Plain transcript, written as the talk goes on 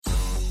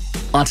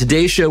On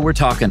today's show, we're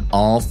talking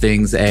all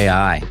things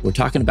AI. We're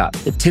talking about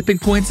the tipping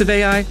points of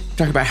AI. We're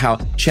talking about how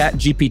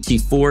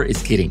ChatGPT-4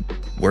 is getting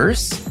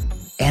worse.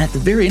 And at the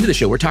very end of the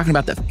show, we're talking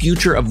about the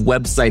future of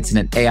websites in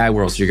an AI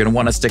world. So you're going to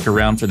want to stick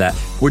around for that.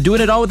 We're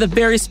doing it all with a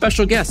very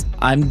special guest.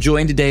 I'm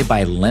joined today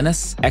by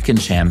Linus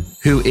Eckensham,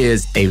 who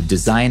is a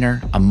designer,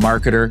 a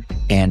marketer,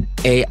 and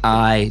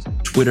AI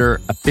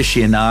Twitter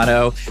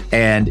aficionado.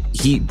 And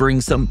he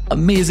brings some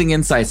amazing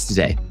insights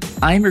today.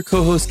 I'm your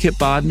co-host, Kip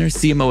Bodner,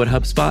 CMO at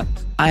HubSpot.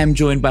 I am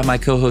joined by my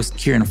co-host,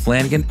 Kieran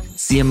Flanagan,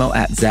 CMO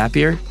at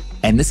Zapier.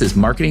 And this is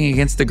Marketing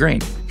Against the Grain,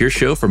 your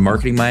show for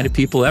marketing-minded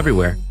people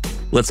everywhere.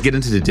 Let's get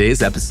into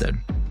today's episode.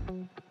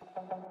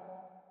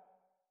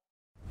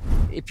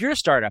 If you're a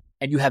startup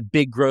and you have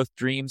big growth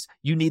dreams,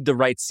 you need the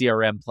right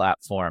CRM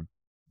platform.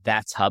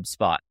 That's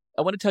HubSpot.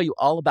 I want to tell you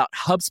all about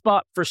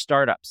HubSpot for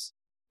Startups.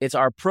 It's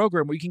our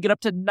program where you can get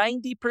up to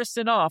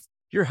 90% off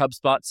your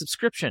HubSpot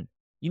subscription.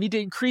 You need to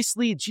increase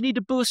leads. You need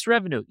to boost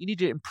revenue. You need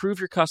to improve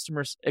your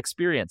customer's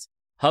experience.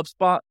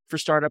 HubSpot for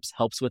Startups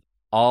helps with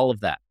all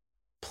of that.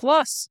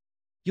 Plus,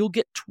 you'll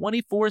get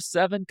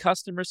 24/7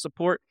 customer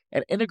support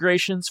and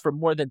integrations from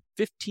more than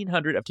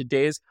 1,500 of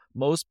today's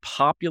most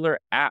popular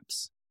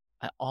apps.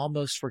 I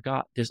almost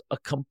forgot. There's a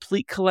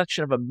complete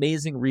collection of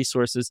amazing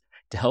resources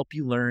to help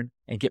you learn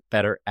and get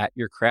better at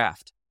your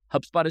craft.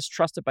 HubSpot is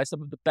trusted by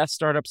some of the best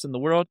startups in the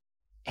world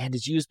and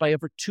is used by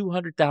over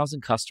 200,000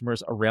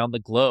 customers around the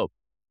globe.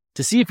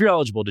 To see if you're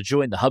eligible to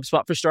join the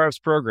HubSpot for Startups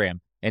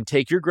program and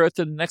take your growth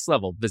to the next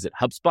level, visit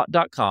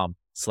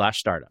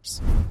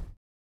HubSpot.com/startups.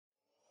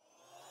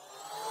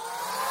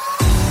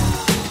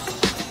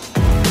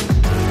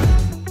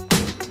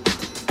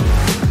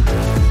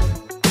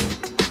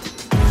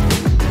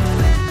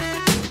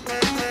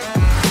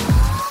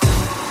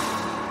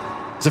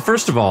 So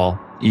first of all,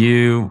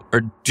 you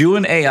are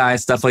doing AI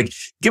stuff. Like,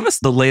 give us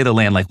the lay of the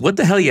land. Like, what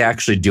the hell are you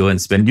actually doing?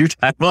 Spend your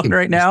time on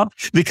right now?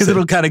 Because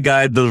it'll kind of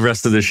guide the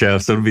rest of the show.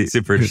 So it'll be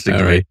super interesting.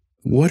 All right.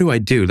 What do I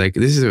do? Like,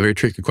 this is a very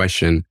tricky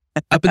question.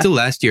 Up until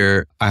last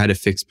year, I had a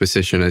fixed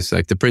position as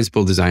like the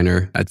principal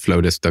designer at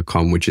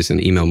Flowdesk.com, which is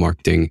an email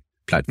marketing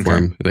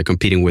platform, like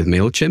competing with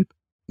MailChimp.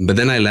 But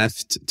then I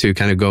left to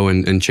kind of go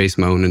and chase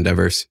my own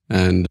endeavors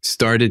and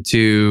started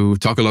to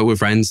talk a lot with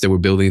friends that were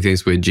building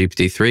things with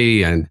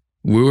GPT-3, and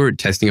we were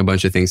testing a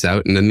bunch of things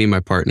out. And then me and my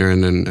partner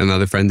and then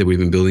another friend that we've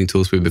been building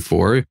tools with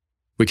before,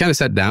 we kind of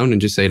sat down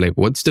and just say, like,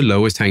 what's the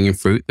lowest hanging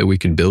fruit that we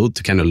could build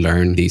to kind of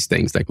learn these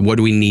things? Like, what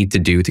do we need to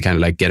do to kind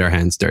of like get our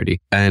hands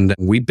dirty? And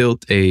we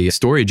built a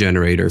story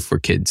generator for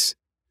kids.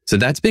 So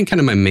that's been kind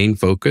of my main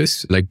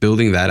focus, like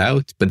building that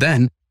out. But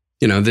then,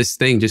 you know, this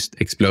thing just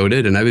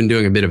exploded and I've been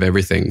doing a bit of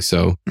everything.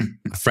 So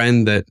a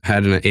friend that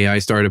had an AI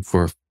startup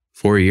for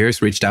 4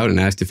 years reached out and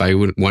asked if I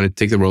would want to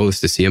take the role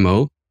as the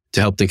CMO to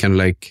help them kind of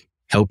like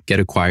help get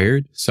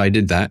acquired. So I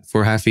did that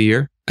for half a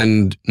year.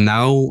 And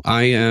now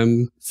I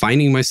am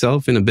finding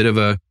myself in a bit of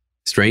a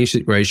strange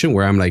situation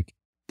where I'm like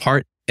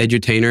part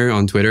edutainer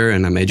on Twitter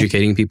and I'm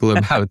educating people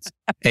about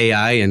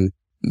AI and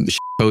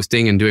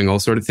posting and doing all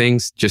sort of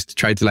things just to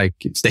try to like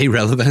stay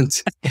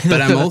relevant.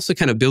 But I'm also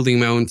kind of building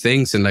my own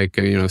things and like,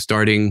 you know,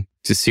 starting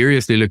to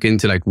seriously look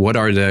into like, what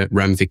are the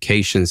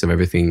ramifications of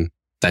everything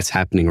that's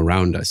happening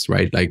around us,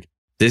 right? Like,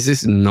 this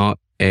is not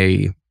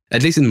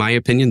at least in my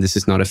opinion, this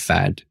is not a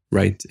fad,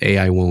 right?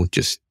 AI won't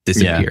just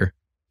disappear. Yeah.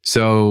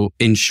 So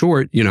in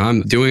short, you know,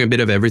 I'm doing a bit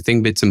of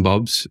everything, bits and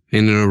bobs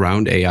in and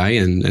around AI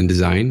and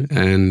design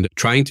and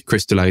trying to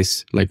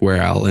crystallize like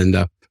where I'll end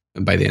up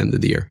by the end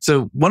of the year.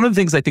 So one of the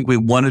things I think we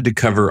wanted to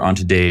cover on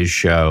today's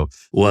show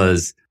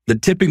was the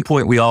tipping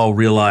point we all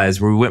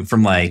realized where we went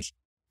from like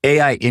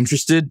AI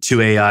interested to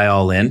AI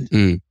all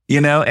in,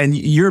 you know, and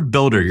you're a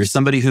builder. You're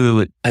somebody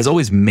who has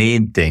always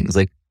made things.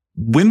 Like,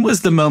 when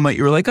was the moment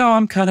you were like, oh,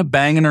 I'm kind of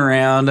banging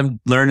around, I'm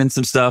learning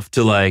some stuff,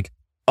 to like,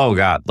 oh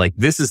God, like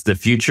this is the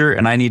future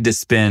and I need to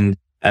spend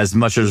as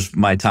much of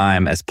my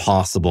time as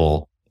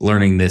possible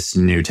learning this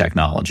new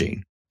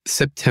technology?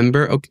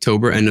 September,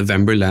 October, and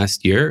November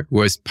last year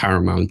was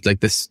paramount. Like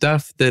the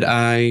stuff that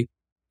I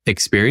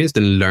experienced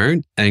and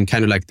learned and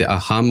kind of like the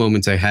aha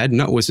moments I had,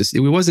 it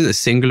wasn't a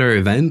singular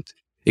event.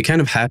 It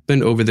kind of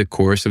happened over the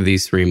course of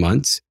these 3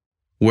 months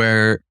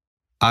where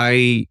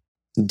I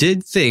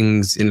did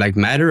things in like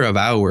matter of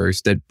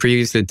hours that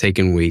previously had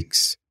taken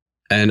weeks.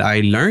 And I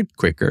learned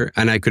quicker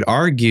and I could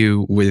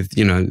argue with,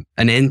 you know,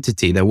 an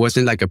entity that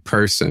wasn't like a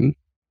person.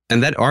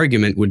 And that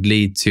argument would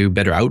lead to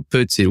better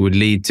outputs. It would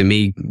lead to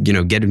me, you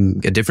know,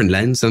 getting a different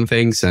lens on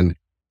things. And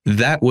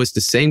that was the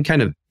same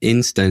kind of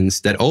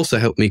instance that also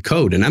helped me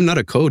code. And I'm not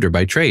a coder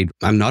by trade.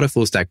 I'm not a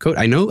full stack coder.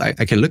 I know I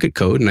can look at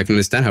code and I can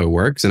understand how it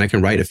works and I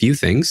can write a few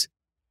things.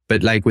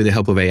 But like with the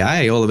help of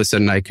AI, all of a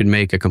sudden I could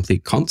make a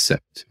complete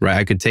concept, right?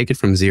 I could take it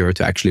from zero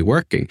to actually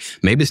working.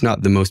 Maybe it's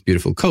not the most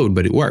beautiful code,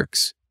 but it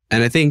works.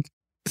 And I think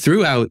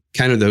throughout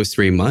kind of those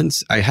 3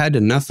 months, I had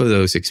enough of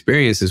those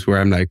experiences where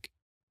I'm like,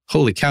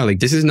 holy cow, like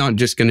this is not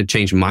just going to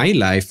change my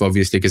life,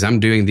 obviously, because I'm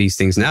doing these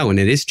things now and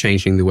it is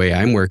changing the way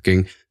I'm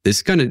working. This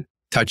is going to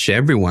touch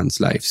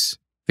everyone's lives.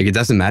 Like it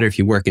doesn't matter if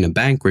you work in a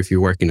bank or if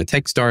you work in a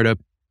tech startup.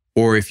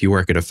 or if you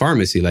work at a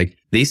pharmacy, like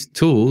these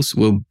tools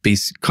will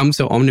become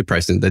so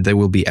omnipresent that they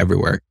will be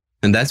everywhere.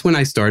 And that's when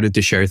I started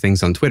to share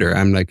things on Twitter.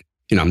 I'm like,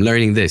 I'm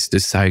learning this.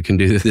 This is how you can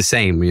do the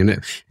same,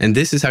 and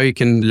this is how you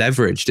can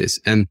leverage this.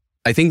 And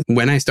I think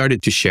when I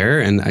started to share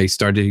and I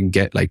started to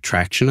get like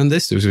traction on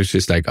this, it was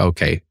just like,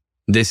 okay,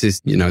 this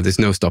is, there's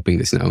no stopping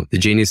this now. The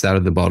genie is out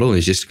of the bottle and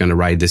is just going to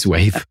ride this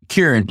wave.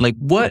 Kieran, like,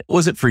 what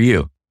was it for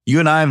you? You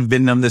and I have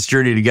been on this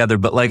journey together,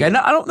 but like, I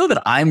don't know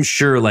that I'm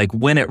sure like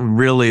when it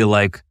really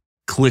like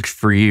clicked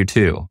for you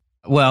too.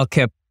 Well,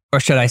 Kip,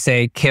 or should I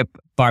say Kip,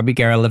 Barbie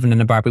girl living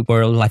in a Barbie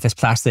world, life is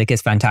plastic,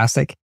 is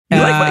fantastic. You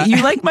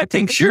like my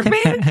pink shirt,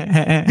 man?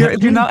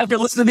 If you're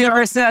listening to the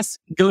RSS,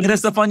 go hit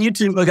us up on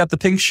YouTube. I got the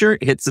pink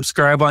shirt. Hit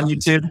subscribe on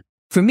YouTube.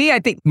 For me, I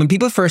think when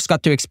people first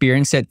got to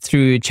experience it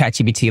through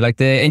ChatGPT, like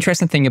the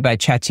interesting thing about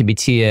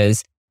ChatGPT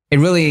is it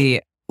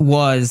really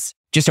was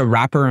just a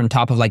wrapper on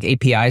top of like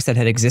APIs that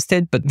had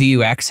existed, but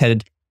the UX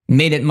had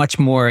made it much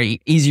more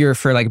easier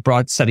for like a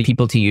broad set of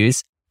people to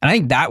use. And I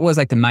think that was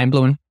like the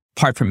mind-blowing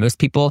part for most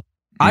people.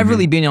 I've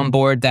really been on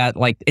board that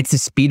like it's the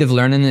speed of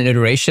learning and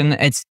iteration.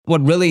 It's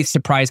what really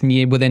surprised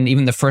me within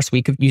even the first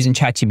week of using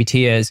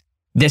ChatGPT is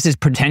this is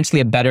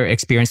potentially a better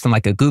experience than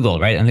like a Google,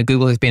 right? And the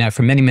Google has been out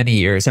for many, many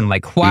years. And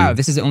like, wow,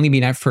 this has only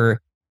been out for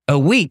a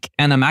week.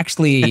 And I'm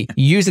actually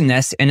using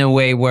this in a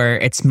way where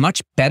it's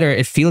much better.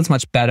 It feels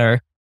much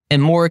better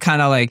and more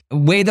kind of like a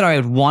way that I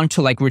would want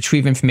to like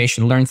retrieve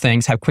information, learn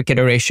things, have quick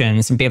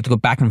iterations and be able to go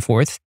back and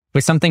forth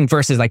with something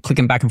versus like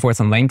clicking back and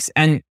forth on links.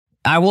 And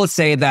I will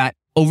say that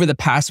over the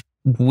past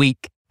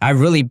week, I've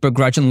really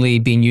begrudgingly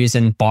been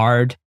using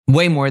Bard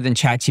way more than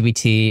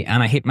ChatGPT.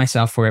 And I hate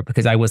myself for it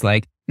because I was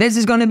like, this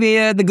is going to be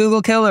the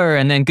Google killer.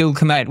 And then Google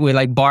come out with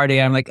like Bard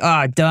AI. I'm like,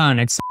 done.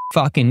 It's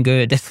fucking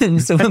good.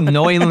 It's so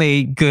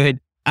annoyingly good.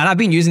 And I've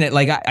been using it.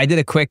 Like I did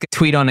a quick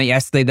tweet on it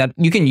yesterday that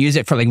you can use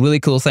it for like really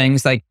cool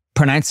things like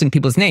pronouncing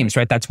people's names,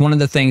 right? That's one of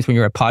the things when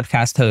you're a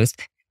podcast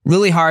host,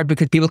 really hard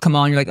because people come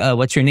on, you're like, oh,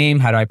 what's your name?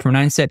 How do I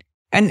pronounce it?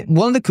 And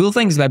one of the cool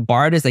things about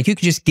Bard is like you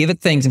can just give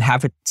it things and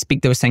have it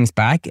speak those things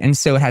back. And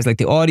so it has like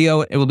the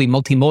audio, it will be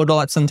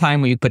multimodal at some time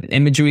where you put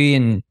imagery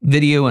and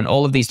video and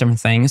all of these different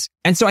things.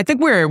 And so I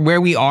think where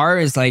we are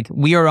is like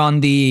we are on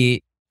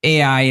the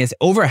AI is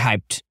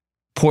overhyped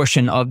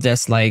portion of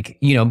this like,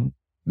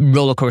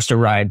 roller coaster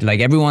ride. Like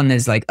everyone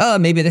is like, oh,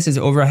 maybe this is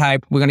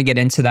overhyped. We're going to get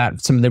into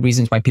that, some of the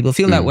reasons why people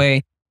feel that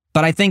way.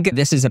 But I think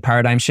this is a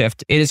paradigm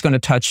shift. It is going to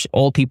touch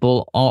all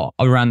people all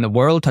around the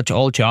world, touch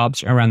all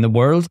jobs around the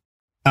world.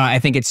 I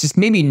think it's just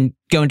maybe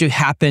going to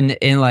happen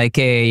in like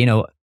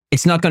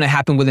it's not going to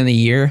happen within a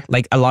year.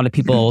 Like a lot of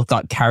people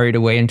got carried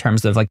away in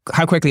terms of like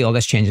how quickly all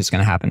this change is going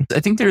to happen. I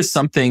think there's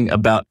something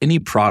about any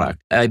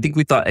product. I think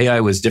we thought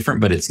AI was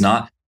different, but it's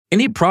not.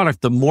 Any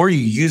product, the more you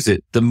use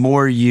it, the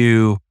more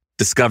you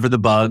discover the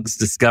bugs,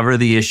 discover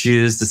the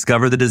issues,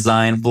 discover the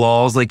design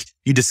flaws, like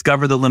you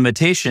discover the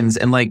limitations.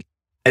 And like,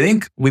 I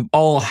think we've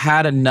all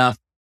had enough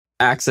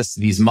access to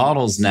these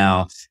models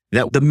now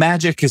that the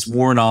magic has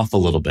worn off a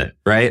little bit,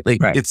 right? Like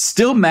It's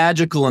still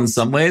magical in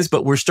some ways,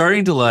 but we're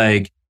starting to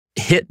like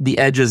hit the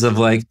edges of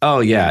like, oh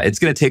yeah, it's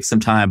going to take some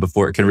time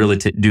before it can really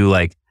do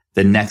like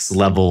the next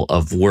level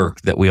of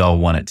work that we all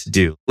want it to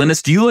do.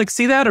 Linus, do you like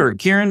see that, or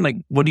Kieran, like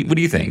what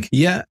do you think?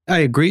 Yeah, I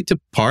agree to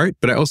part,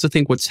 but I also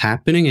think what's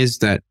happening is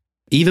that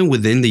even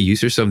within the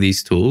users of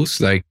these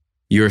tools, like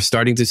you're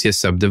starting to see a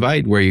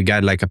subdivide where you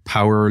got like a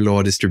power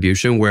law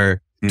distribution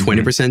where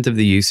 20% of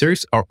the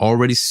users are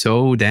already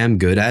so damn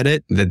good at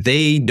it that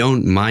they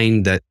don't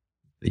mind that,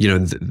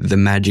 the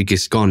magic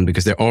is gone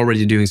because they're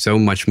already doing so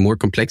much more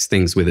complex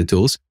things with the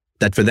tools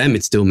that for them,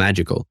 it's still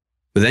magical.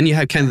 But then you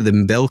have kind of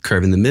the bell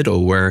curve in the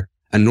middle where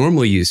a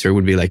normal user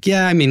would be like,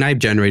 yeah, I mean, I've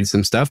generated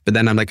some stuff, but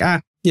then I'm like,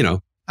 I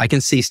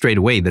can see straight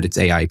away that it's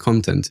AI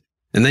content.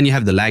 And then you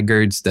have the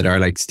laggards that are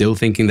like still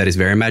thinking that it's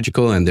very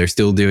magical and they're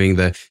still doing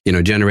the,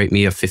 generate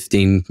me a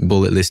 15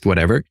 bullet list,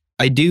 whatever.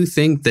 I do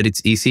think that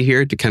it's easy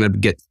here to kind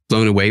of get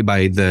blown away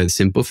by the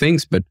simple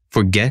things, but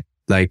forget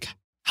like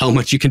how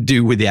much you can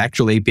do with the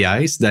actual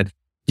APIs that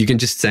you can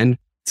just send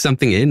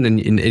something in and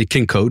it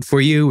can code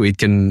for you. It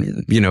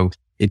can,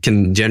 it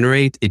can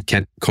generate, it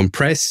can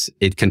compress,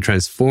 it can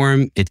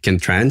transform, it can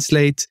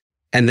translate,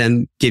 and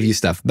then give you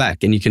stuff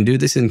back. And you can do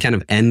this in kind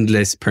of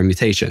endless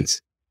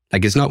permutations.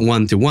 Like it's not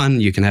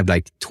one-to-one. You can have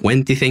like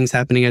 20 things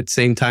happening at the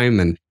same time.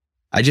 And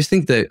I just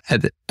think that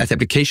at the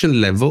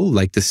application level,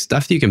 like the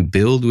stuff that you can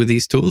build with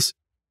these tools,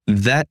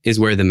 that is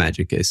where the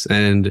magic is.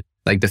 And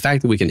like the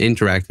fact that we can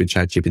interact with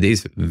ChatGPT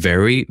is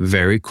very,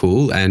 very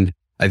cool. And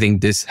I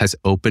think this has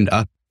opened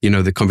up,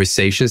 the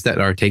conversations that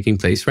are taking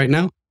place right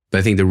now. But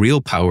I think the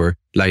real power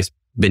lies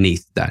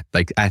beneath that,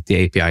 like at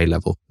the API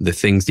level, the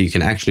things that you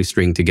can actually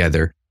string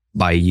together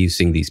by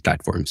using these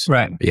platforms.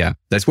 Right. Yeah.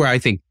 That's where I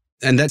think,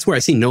 and that's where I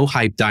see no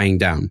hype dying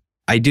down.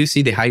 I do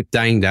see the hype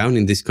dying down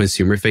in these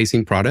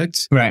consumer-facing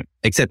products. Right.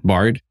 Except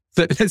Bard.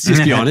 Let's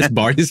just be honest,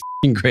 Bard is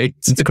f***ing great.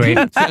 It's great.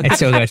 It's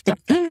so good.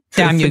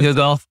 Damn you,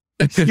 Google.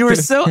 You were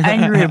so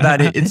angry about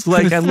it. It's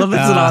like, I love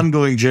it's an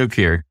ongoing joke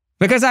here.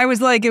 Because I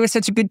was like, it was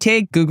such a good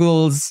take.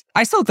 Google's,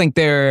 I still think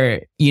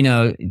their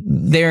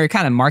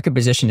kind of market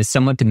position is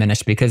somewhat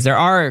diminished because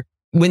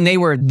when they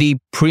were the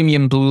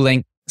premium Blue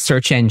Link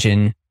search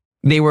engine,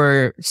 they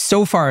were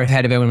so far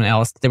ahead of everyone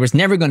else. There was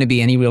never going to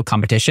be any real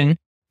competition.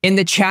 In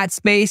the chat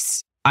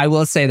space, I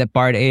will say that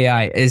Bard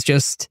AI is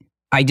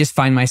I just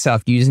find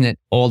myself using it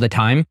all the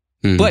time.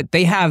 But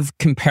they have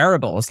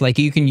comparables. Like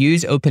you can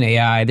use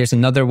OpenAI. There's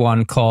another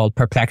one called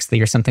Perplexity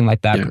or something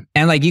like that. Yeah.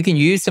 And like you can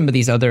use some of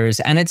these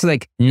others and it's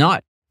like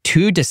not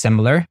too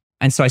dissimilar.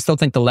 And so I still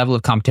think the level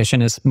of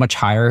competition is much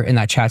higher in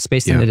that chat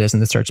space than it is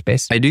in the search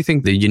space. I do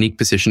think the unique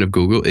position of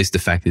Google is the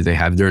fact that they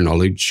have their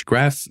knowledge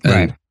graph.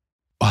 And,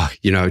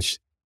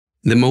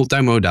 the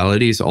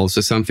multimodality is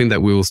also something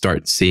that we will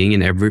start seeing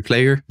in every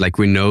player. Like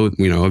we know,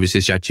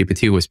 obviously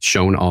ChatGPT was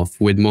shown off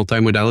with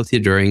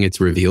multimodality during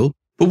its reveal.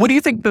 But what do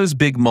you think those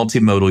big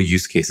multimodal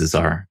use cases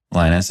are,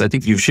 Linus? I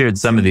think you've shared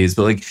some of these,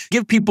 but like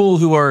give people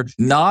who are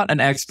not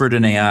an expert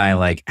in AI,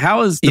 like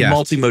how is the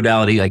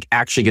multimodality like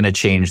actually going to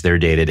change their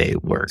day-to-day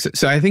work?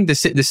 So I think the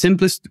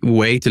simplest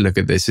way to look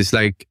at this is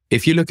like,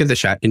 if you look at the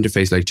chat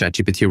interface like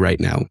ChatGPT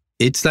right now,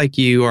 it's like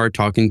you are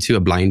talking to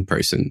a blind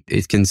person.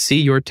 It can see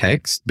your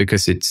text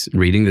because it's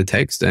reading the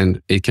text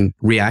and it can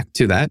react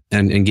to that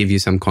and give you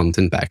some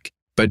content back.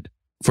 But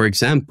for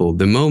example,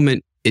 the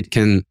moment it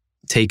can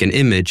take an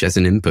image as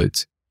an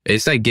input,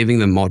 it's like giving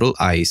the model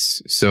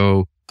eyes.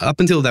 So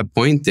up until that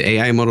point, the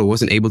AI model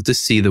wasn't able to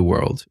see the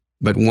world.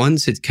 But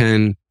once it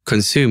can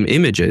consume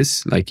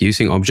images, like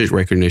using object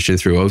recognition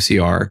through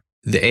OCR,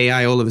 the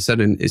AI all of a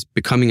sudden is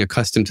becoming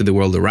accustomed to the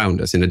world around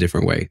us in a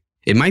different way.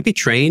 It might be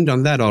trained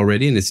on that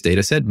already in its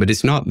data set, but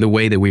it's not the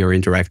way that we are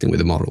interacting with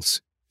the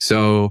models.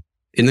 So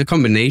in the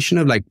combination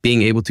of like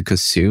being able to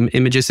consume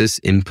images as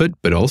input,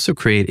 but also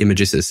create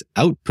images as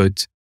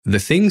output, the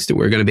things that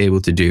we're going to be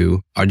able to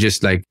do are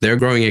just like, they're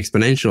growing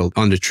exponential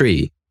on the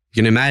tree.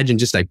 You can imagine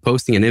just like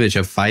posting an image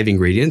of 5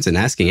 ingredients and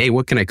asking, hey,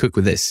 what can I cook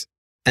with this?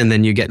 And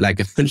then you get like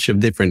a bunch of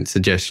different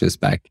suggestions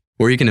back.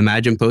 Or you can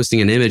imagine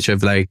posting an image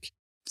of like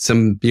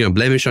some,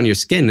 blemish on your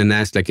skin and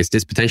ask like, is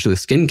this potentially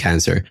skin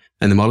cancer?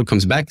 And the model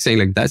comes back saying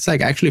like, that's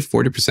like actually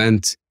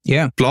 40%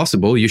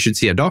 plausible. You should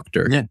see a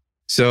doctor. Yeah.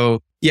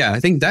 So I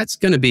think that's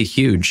going to be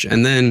huge.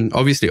 And then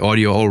obviously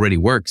audio already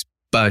works,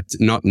 but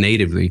not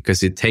natively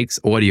because it takes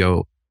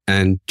audio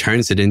and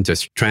turns it into a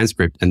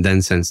transcript and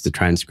then sends the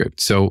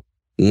transcript. So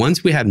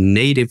once we have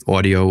native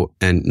audio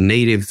and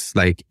native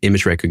like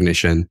image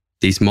recognition,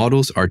 these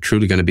models are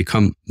truly going to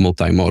become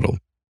multimodal.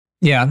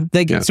 Yeah.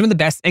 Some of the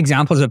best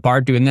examples of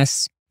Bard doing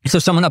this. So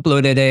someone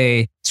uploaded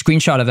a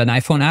screenshot of an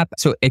iPhone app.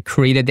 So it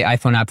created the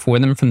iPhone app for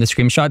them from the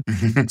screenshot.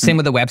 Same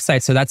with the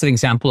website. So that's an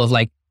example of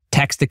like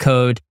text to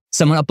code.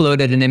 Someone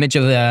uploaded an image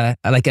of a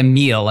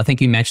meal. I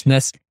think you mentioned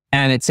this.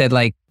 And it said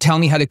like, tell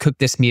me how to cook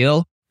this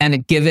meal. And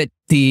it give it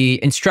the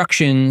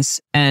instructions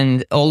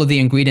and all of the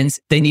ingredients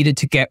they needed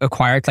to get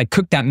acquired, like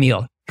cook that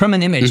meal from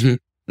an image.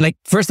 Like,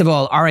 first of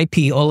all,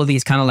 RIP, all of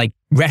these kind of like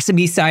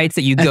recipe sites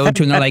that you go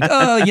to and they're like,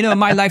 oh,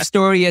 my life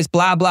story is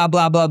blah, blah,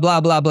 blah, blah, blah,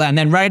 blah, blah. And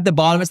then right at the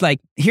bottom, it's like,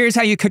 here's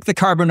how you cook the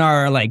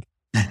carbonara, like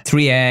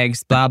 3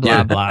 eggs, blah,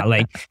 blah, blah.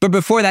 Like, but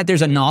before that,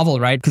 there's a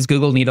novel, right? Because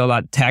Google need a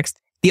lot of text.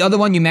 The other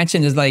one you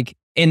mentioned is like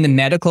in the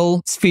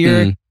medical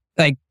sphere.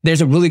 Like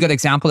there's a really good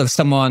example of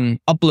someone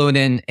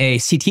uploading a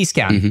CT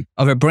scan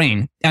of a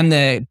brain and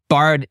the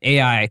Bard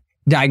AI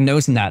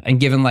diagnosing that and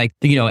given like,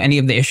 any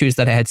of the issues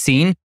that I had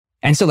seen.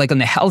 And so like on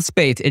the health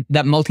space,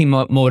 that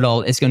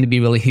multimodal is going to be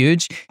really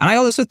huge. And I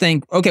also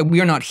think, okay, we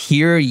are not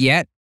here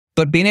yet,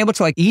 but being able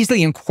to like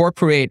easily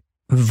incorporate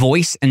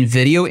voice and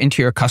video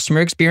into your customer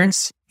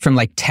experience from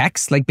like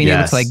text, like being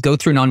able to like go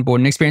through an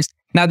onboarding experience.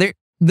 Now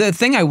the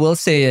thing I will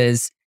say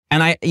is,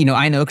 and I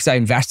know because I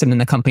invested in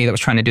the company that was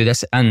trying to do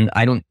this, and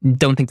I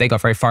don't think they got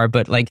very far.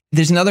 But like,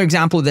 there's another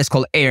example of this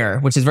called Air,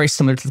 which is very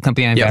similar to the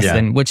company I invested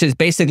in, which is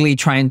basically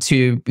trying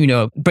to,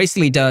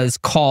 basically does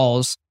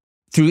calls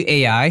through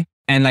AI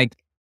and like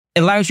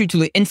it allows you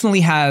to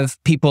instantly have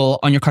people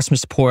on your customer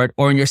support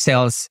or on your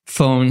sales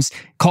phones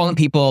calling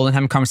people and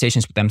having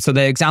conversations with them. So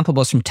the example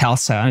was from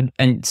Telsa,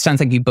 and it sounds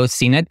like you've both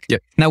seen it.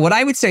 Yep. Now, what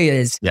I would say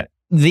is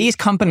these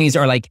companies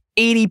are like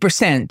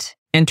 80%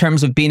 in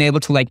terms of being able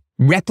to like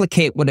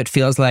replicate what it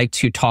feels like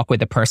to talk with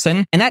a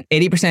person. And that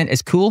 80%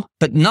 is cool,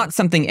 but not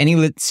something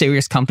any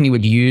serious company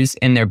would use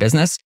in their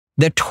business.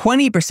 The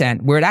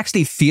 20% where it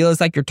actually feels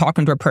like you're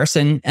talking to a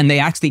person and they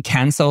actually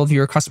can solve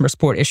your customer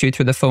support issue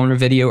through the phone or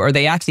video, or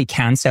they actually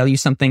can sell you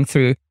something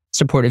through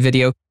support or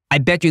video. I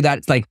bet you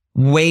that's like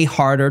way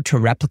harder to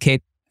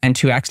replicate and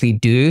to actually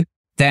do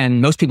than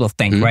most people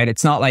think, right?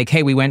 It's not like,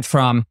 hey, we went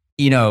from,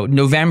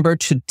 November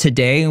to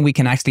today and we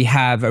can actually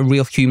have a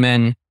real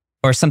human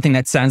or something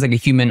that sounds like a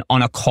human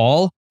on a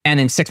call. And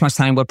in 6 months'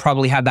 time, we'll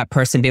probably have that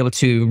person be able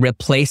to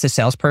replace a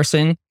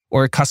salesperson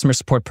or a customer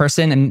support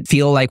person and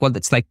feel like what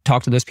it's like to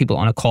talk to those people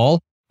on a call.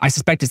 I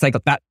suspect it's like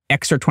that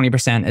extra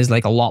 20% is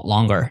like a lot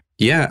longer.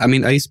 Yeah, I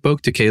mean, I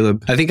spoke to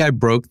Caleb. I think I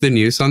broke the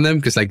news on them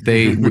because like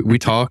we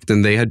talked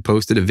and they had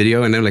posted a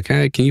video and they're like,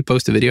 hey, can you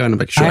post a video? And I'm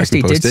like, sure, I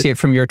actually can post did see it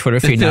from your Twitter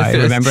feed now, I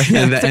remember.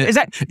 Is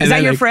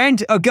that your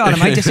friend? Oh God,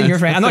 am I dissing your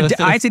friend?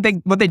 I actually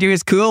think what they do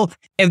is cool.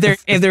 If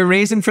they're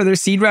raising for their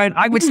seed round,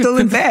 I would still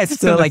invest.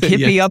 So like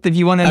hit me up if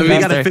you want to invest.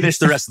 We got to finish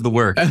the rest of the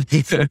work.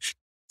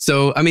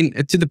 So, I mean,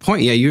 to the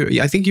point,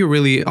 I think you're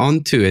really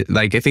onto it.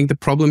 Like, I think the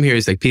problem here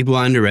is like people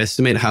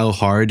underestimate how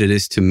hard it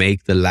is to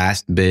make the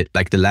last bit,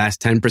 like the last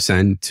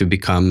 10% to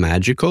become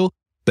magical.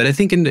 But I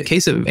think in the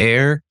case of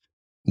Air,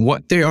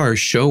 what they are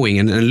showing,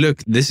 and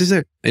look, this is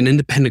an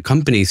independent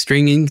company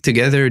stringing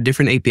together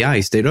different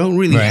APIs. They don't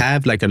really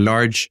have like a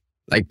large,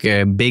 like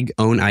a big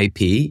own IP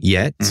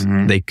yet.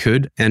 Mm-hmm. They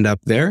could end up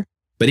there.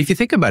 But if you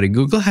think about it,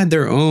 Google had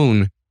their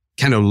own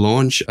kind of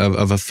launch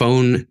of a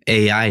phone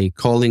AI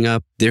calling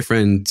up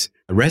different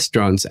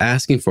restaurants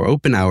asking for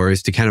open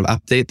hours to kind of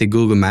update the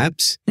Google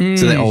Maps.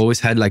 So they always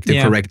had like the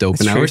correct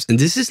open hours. And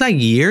this is like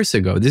years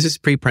ago. This is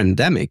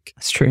pre-pandemic.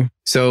 That's true.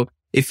 So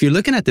if you're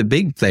looking at the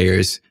big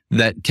players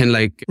that can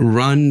like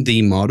run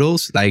the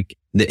models, like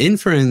the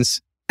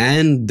inference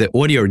and the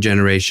audio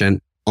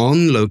generation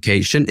on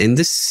location in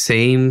the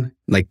same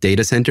like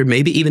data center,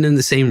 maybe even in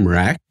the same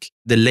rack,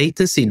 the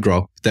latency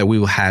drop that we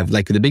will have,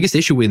 like the biggest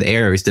issue with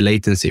Air is the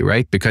latency,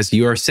 right? Because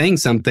you are saying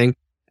something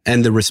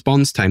and the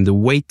response time, the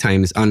wait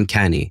time is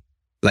uncanny.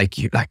 Like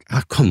you're like,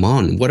 oh, come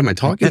on, what am I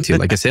talking to?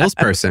 Like a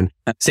salesperson.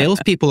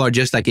 Salespeople are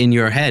just like in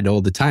your head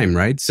all the time,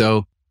 right?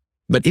 So,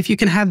 but if you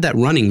can have that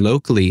running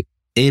locally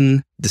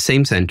in the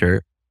same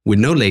center with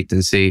no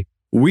latency,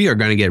 we are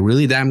going to get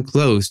really damn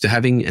close to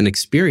having an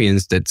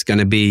experience that's going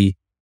to be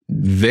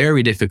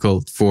very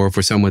difficult for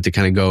someone to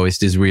kind of go, is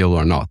this real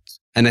or not?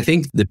 And I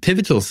think the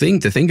pivotal thing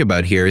to think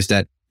about here is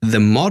that the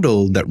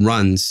model that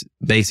runs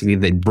basically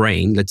the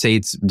brain, let's say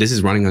this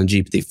is running on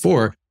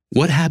GPT-4,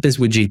 what happens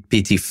with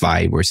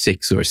GPT-5 or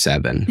 6 or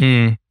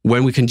 7?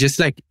 When we can just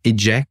like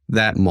eject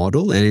that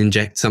model and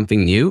inject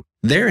something new,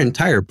 their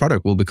entire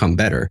product will become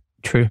better.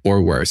 True.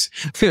 Or worse.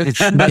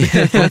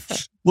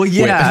 Well,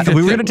 yeah,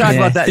 we were going to talk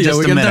about that in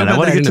just a minute. I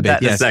want to get to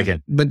that in a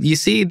second. But you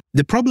see,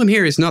 the problem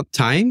here is not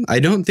time. I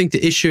don't think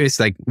the issue is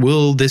like,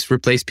 will this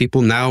replace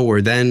people now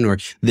or then? Or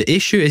the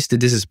issue is that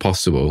this is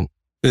possible.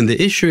 And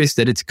the issue is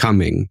that it's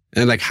coming.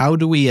 And like, how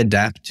do we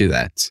adapt to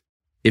that?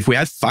 If we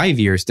have 5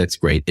 years, that's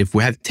great. If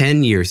we have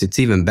 10 years, it's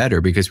even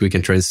better because we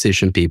can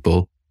transition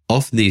people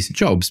off these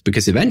jobs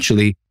because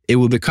eventually it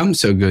will become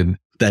so good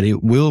that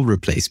it will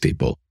replace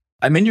people.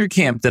 I'm in your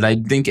camp that I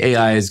think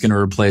AI is going to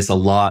replace a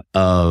lot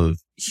of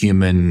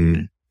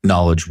human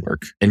knowledge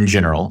work in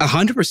general.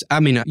 100%. I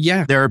mean,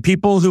 yeah. There are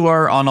people who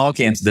are on all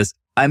camps of this.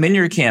 I'm in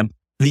your camp.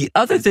 The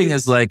other thing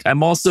is like,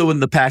 I'm also in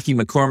the Packy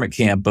McCormick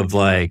camp of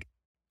like,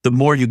 the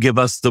more you give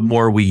us, the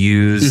more we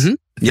use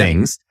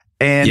things.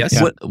 And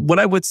what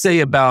I would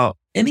say about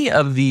any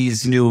of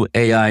these new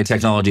AI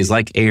technologies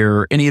like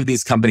Air, any of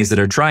these companies that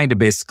are trying to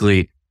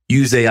basically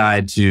use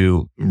AI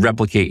to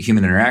replicate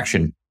human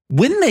interaction,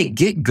 when they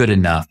get good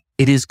enough,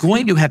 it is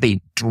going to have a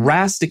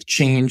drastic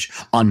change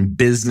on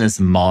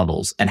business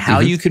models and how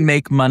you can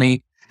make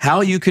money,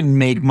 how you can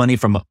make money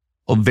from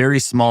a very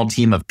small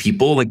team of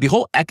people, like the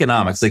whole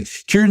economics. Like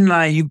Kieran and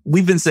I,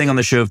 we've been saying on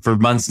the show for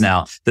months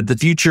now that the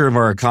future of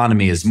our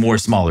economy is more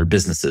smaller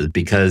businesses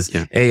because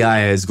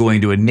AI is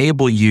going to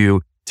enable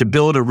you to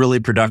build a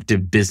really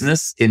productive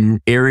business in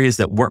areas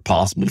that weren't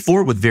possible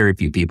before with very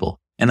few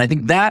people. And I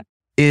think that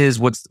is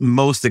what's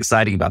most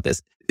exciting about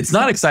this. It's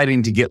not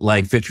exciting to get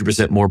like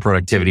 50% more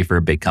productivity for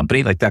a big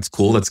company. Like that's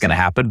cool. That's going to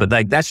happen. But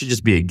like that should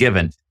just be a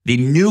given. The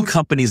new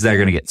companies that are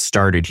going to get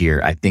started here,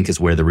 I think is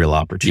where the real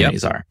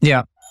opportunities are.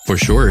 Yeah, for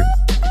sure.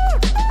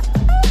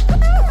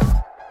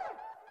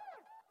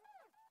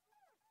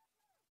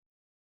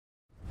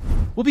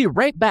 We'll be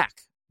right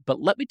back.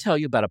 But let me tell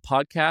you about a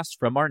podcast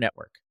from our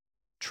network.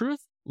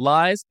 Truth,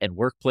 Lies, and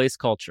Workplace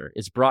Culture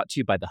is brought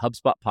to you by the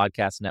HubSpot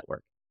Podcast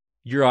Network,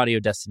 your audio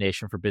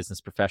destination for business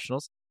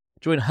professionals.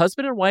 Join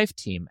husband and wife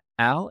team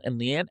Al and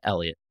Leanne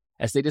Elliott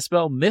as they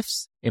dispel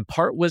myths,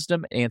 impart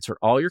wisdom, and answer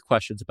all your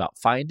questions about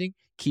finding,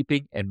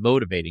 keeping, and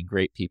motivating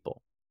great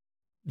people.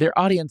 Their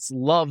audience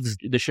loves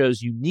the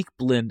show's unique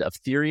blend of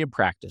theory and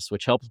practice,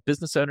 which helps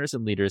business owners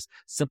and leaders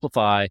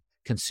simplify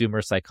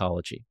consumer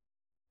psychology.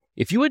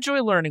 If you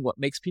enjoy learning what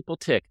makes people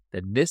tick,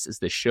 then this is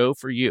the show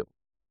for you.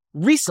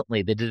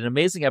 Recently, they did an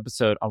amazing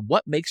episode on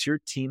what makes your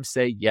team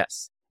say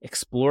yes,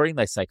 exploring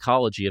the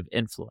psychology of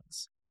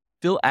influence.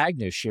 Phil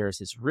Agnew shares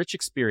his rich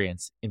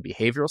experience in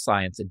behavioral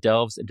science and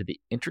delves into the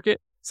intricate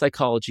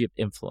psychology of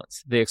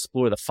influence. They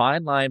explore the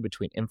fine line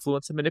between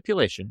influence and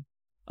manipulation,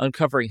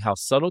 uncovering how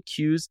subtle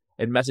cues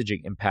and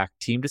messaging impact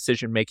team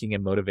decision-making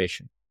and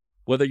motivation.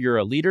 Whether you're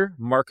a leader,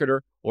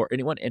 marketer, or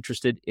anyone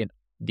interested in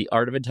the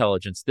art of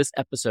intelligence, this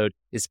episode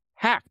is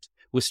packed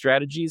with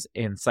strategies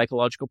and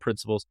psychological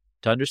principles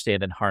to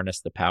understand and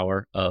harness the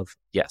power of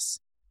yes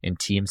in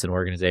teams and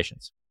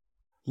organizations.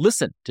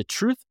 Listen to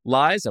Truth,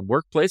 Lies, and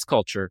Workplace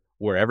Culture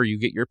wherever you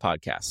get your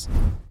podcasts.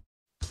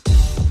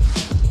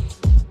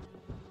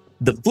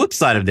 the flip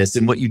side of this,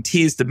 and what you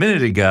teased a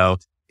minute ago,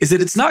 is that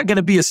it's not going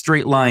to be a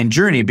straight line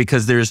journey,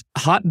 because there's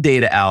hot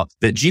data out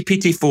that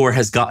GPT-4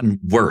 has gotten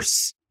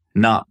worse,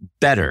 not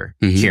better,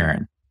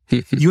 Kieran.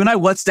 You and I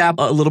WhatsApp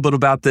a little bit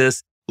about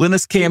this.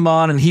 Linus came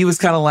on and he was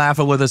kind of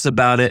laughing with us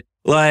about it.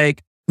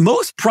 Like,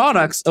 most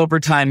products over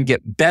time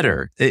get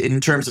better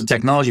in terms of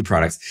technology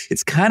products.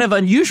 It's kind of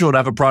unusual to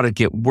have a product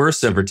get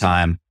worse over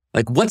time.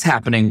 Like, what's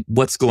happening?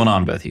 What's going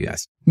on, both of you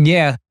guys?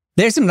 Yeah.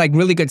 There's some like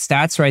really good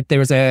stats, right? There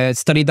was a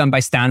study done by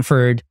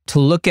Stanford to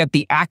look at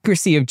the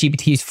accuracy of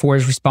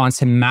GPT-4's response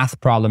to math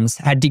problems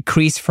had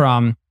decreased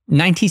from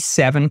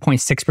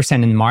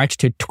 97.6% in March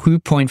to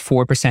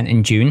 2.4%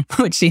 in June,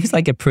 which seems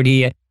like a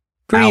pretty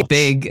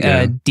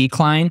big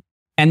decline.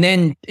 And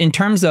then in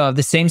terms of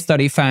the same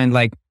study found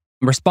like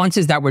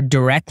responses that were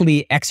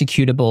directly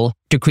executable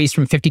decreased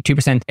from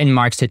 52% in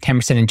March to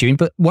 10% in June.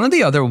 But one of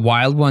the other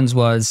wild ones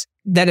was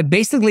that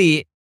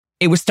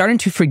it was starting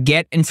to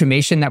forget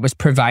information that was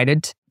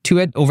provided to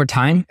it over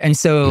time. And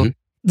so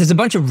there's a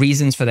bunch of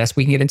reasons for this.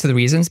 We can get into the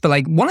reasons. But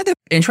like, one of the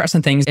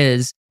interesting things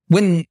is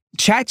when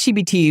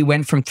ChatGPT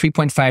went from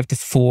 3.5 to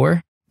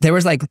 4, there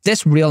was like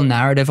this real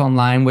narrative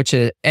online, which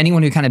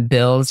anyone who kind of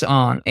builds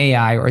on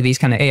AI or these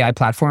kind of AI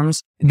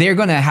platforms, they're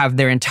going to have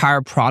their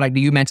entire product.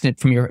 You mentioned it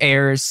from your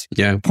Airs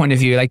point of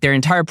view, like their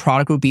entire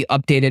product will be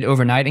updated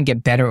overnight and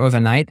get better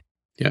overnight.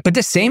 Yeah. But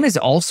the same is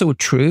also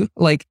true.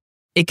 Like,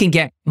 it can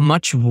get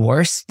much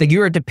worse. Like,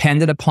 you are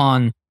dependent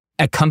upon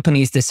a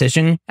company's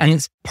decision. And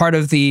it's part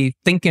of the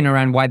thinking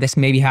around why this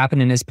may be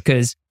happening is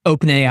because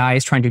OpenAI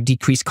is trying to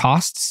decrease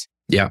costs.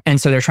 Yeah. And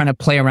so they're trying to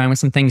play around with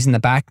some things in the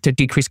back to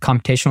decrease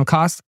computational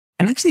costs.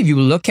 And actually, if you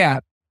look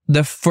at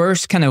the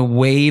first kind of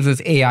wave of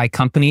AI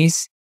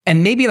companies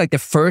and maybe like the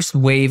first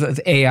wave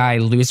of AI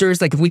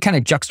losers, like if we kind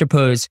of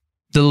juxtapose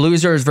the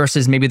losers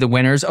versus maybe the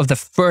winners of the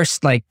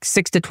first like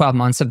 6 to 12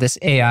 months of this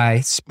AI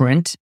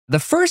sprint, the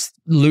first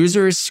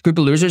group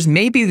of losers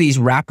may be these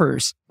rapper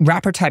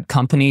type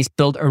companies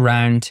built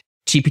around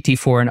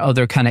GPT-4 and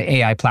other kind of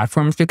AI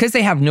platforms, because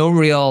they have no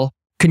real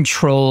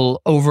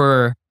control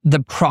over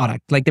the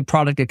product, like the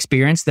product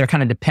experience. They're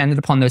kind of dependent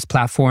upon those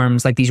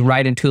platforms, like these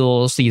writing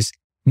tools, these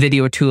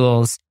video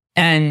tools.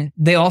 And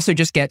they also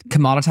just get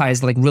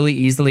commoditized like really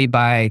easily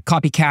by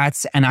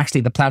copycats and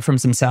actually the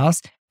platforms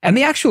themselves. And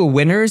the actual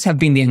winners have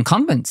been the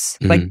incumbents.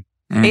 Like,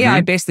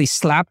 AI basically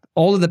slapped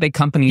all of the big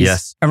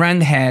companies around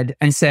the head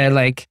and said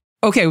like,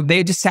 okay,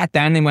 they just sat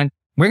down and went,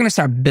 we're going to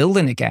start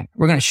building again.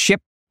 We're going to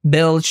ship,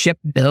 build.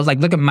 Like,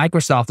 look at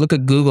Microsoft, look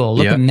at Google,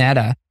 look at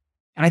Meta.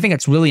 And I think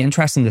it's really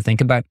interesting to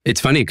think about.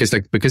 It's funny because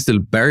the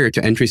barrier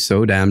to entry is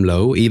so damn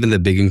low, even the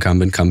big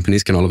incumbent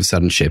companies can all of a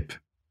sudden ship.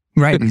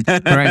 Right.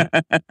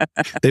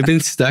 They've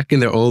been stuck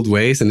in their old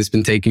ways and it's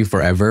been taking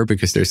forever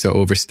because they're so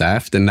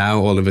overstaffed. And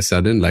now all of a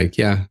sudden, like,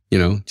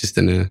 just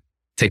in a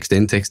text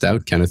in, text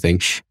out kind of thing.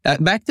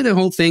 Back to the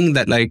whole thing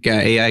that like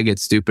AI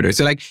gets stupider.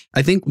 So like,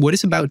 I think what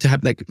is about to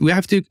happen, like, we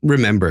have to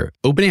remember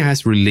OpenAI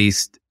has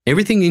released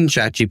everything in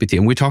ChatGPT,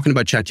 and we're talking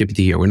about ChatGPT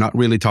here. We're not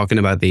really talking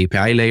about the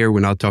API layer. We're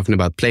not talking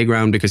about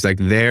Playground, because like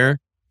there,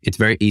 it's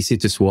very easy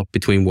to swap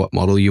between what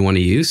model you want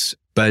to use.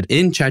 But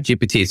in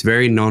ChatGPT, it's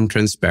very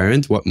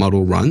non-transparent what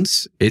model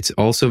runs. It's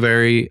also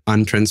very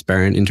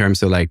untransparent in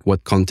terms of like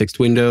what context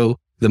window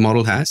the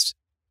model has.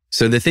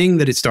 So the thing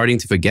that it's starting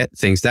to forget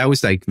things, that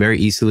was like very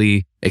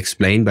easily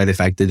explained by the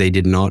fact that they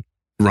did not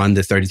run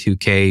the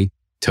 32K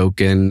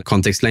token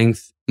context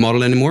length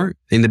model anymore.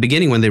 In the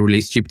beginning, when they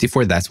released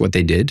GPT-4, that's what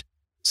they did.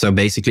 So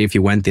basically, if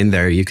you went in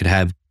there, you could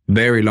have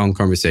very long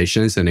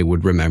conversations and it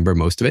would remember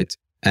most of it.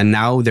 And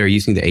now they're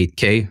using the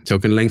 8K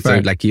token length.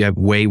 Right. So like you have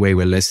way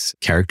less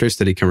characters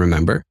that it can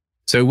remember.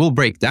 So it will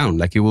break down.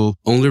 Like it will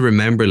only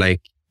remember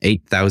like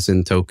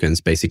 8,000 tokens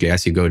basically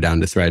as you go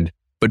down the thread.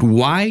 But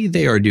why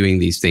they are doing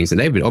these things, and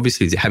they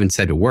obviously haven't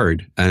said a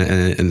word,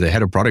 and the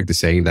head of product is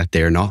saying that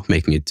they are not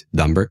making it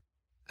dumber.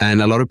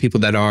 And a lot of people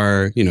that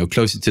are,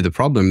 closer to the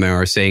problem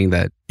are saying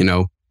that,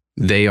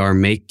 they are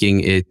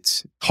making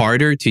it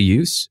harder to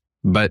use,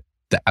 but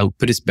the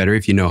output is better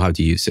if you know how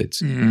to use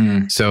it.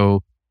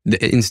 So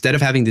instead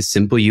of having this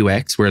simple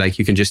UX where like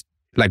you can just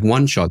like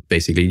one shot,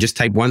 basically, you just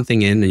type one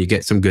thing in and you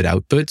get some good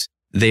output,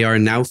 they are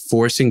now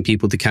forcing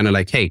people to kind of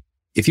like, hey,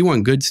 if you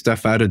want good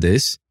stuff out of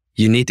this,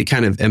 you need to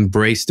kind of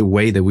embrace the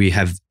way that we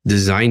have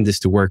designed this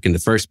to work in the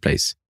first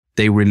place.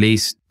 They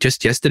released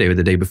just yesterday or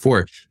the day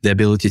before the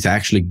ability to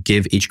actually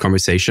give each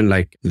conversation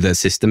like the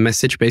system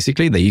message,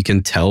 basically, that you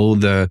can tell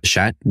the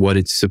chat what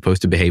it's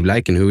supposed to behave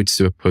like and who it's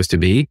supposed to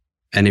be.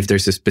 And if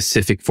there's a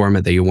specific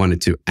format that you want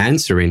it to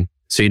answer in,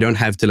 so you don't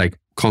have to like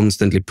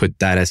constantly put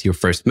that as your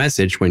first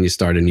message when you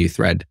start a new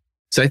thread.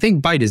 So I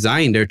think by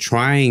design, they're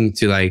trying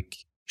to like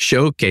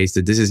showcase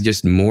that this is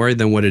just more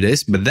than what it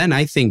is. But then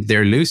I think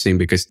they're losing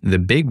because the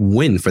big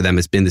win for them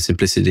has been the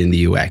simplicity in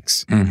the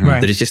UX.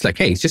 Right. That it's just like,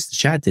 hey, it's just a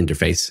chat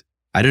interface.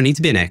 I don't need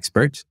to be an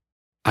expert.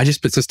 I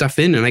just put some stuff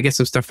in and I get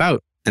some stuff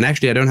out. And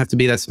actually, I don't have to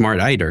be that smart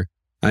either.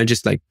 I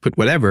just like put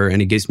whatever and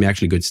it gives me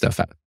actually good stuff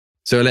out.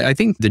 So I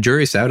think the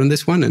jury's out on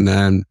this one, and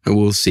then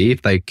we'll see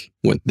if like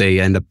what they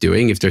end up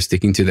doing, if they're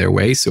sticking to their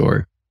ways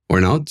or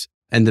not.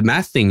 And the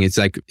math thing,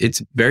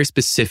 it's very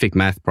specific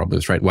math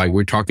problems, right? Why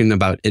we're talking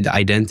about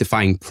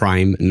identifying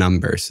prime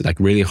numbers, like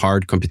really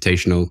hard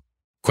computational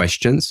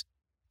questions.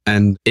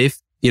 And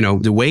if,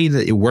 the way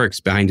that it works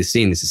behind the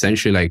scenes is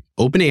essentially like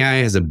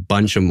OpenAI has a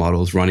bunch of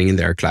models running in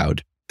their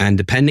cloud. And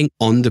depending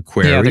on the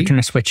query, they're going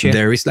to switch it.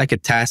 There is like a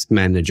task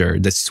manager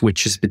that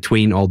switches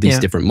between all these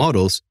different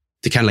models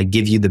to kind of like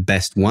give you the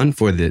best one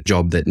for the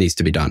job that needs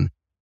to be done.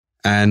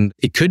 And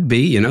it could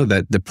be,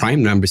 that the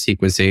prime number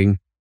sequencing,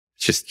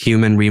 just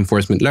human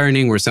reinforcement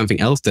learning or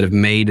something else that have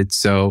made it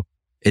so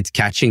it's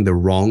catching the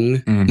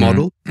wrong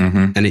model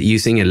and it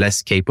using a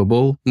less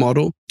capable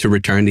model to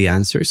return the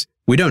answers.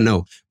 We don't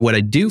know. What I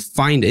do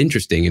find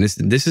interesting, and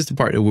this is the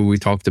part where we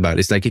talked about,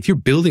 is like if you're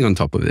building on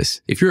top of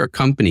this, if you're a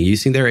company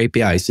using their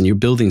APIs and you're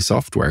building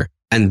software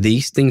and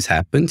these things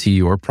happen to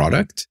your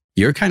product,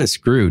 you're kind of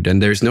screwed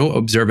and there's no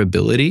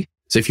observability.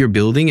 So if you're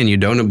building and you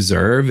don't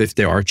observe if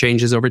there are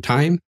changes over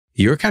time,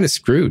 you're kind of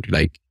screwed.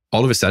 Like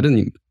all of a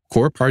sudden,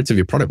 core parts of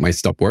your product might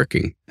stop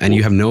working and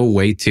you have no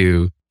way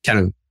to kind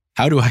of,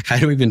 how do I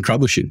even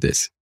troubleshoot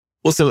this?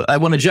 Well, so I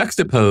want to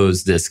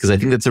juxtapose this because I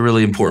think that's a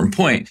really important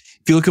point.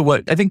 If you look at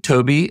what I think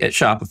Toby at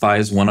Shopify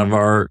is one of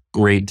our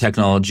great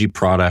technology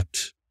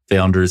product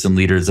founders and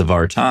leaders of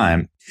our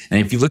time. And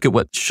if you look at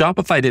what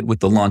Shopify did with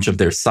the launch of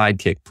their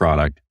Sidekick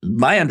product,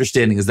 my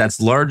understanding is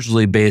that's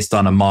largely based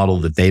on a model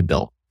that they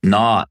built,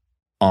 not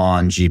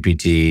on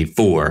GPT-4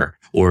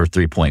 or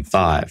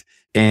 3.5.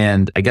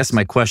 And I guess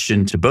my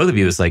question to both of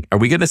you is like, are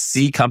we going to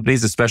see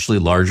companies, especially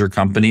larger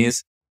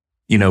companies,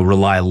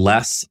 rely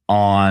less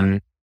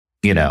on,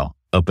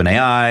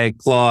 OpenAI,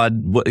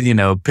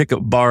 Claude, pick a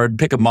Bard,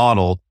 pick a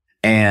model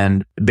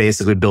and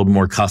basically build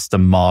more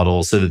custom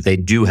models so that they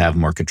do have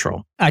more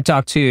control? I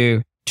talked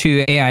to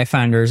two AI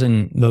founders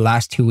in the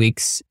last 2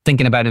 weeks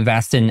thinking about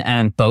investing,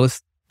 and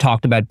both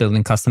talked about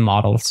building custom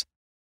models.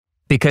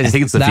 Because I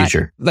think it's the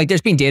future. Like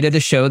there's been data to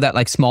show that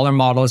like smaller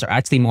models are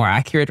actually more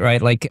accurate,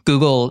 right? Like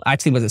Google,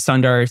 actually was it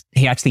Sundar?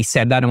 He actually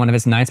said that in one of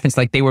his announcements,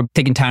 like they were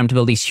taking time to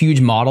build these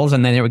huge models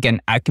and then they were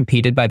getting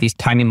outcompeted by these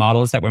tiny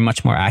models that were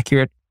much more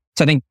accurate.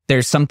 So I think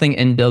there's something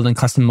in building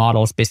custom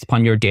models based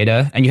upon your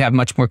data and you have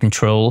much more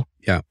control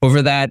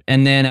over that.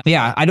 And then,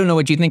 I don't know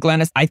what you think,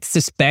 Linus. I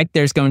suspect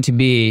there's going to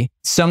be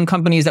some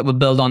companies that will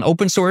build on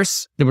open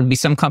source. There would be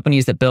some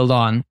companies that build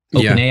on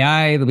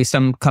OpenAI. There'll be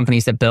some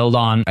companies that build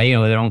on,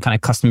 their own kind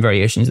of custom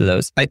variations of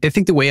those. I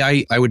think the way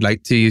I would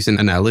like to use an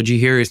analogy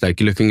here is like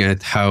looking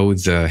at how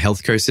the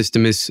healthcare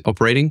system is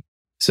operating.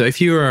 So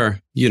if you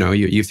are,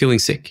 you're feeling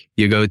sick,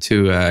 you go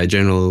to a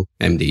general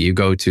MD, you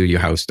go to your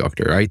house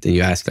doctor, right? And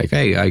you ask like,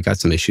 hey, I got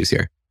some issues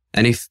here.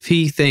 And if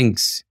he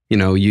thinks,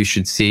 you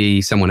should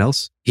see someone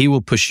else, he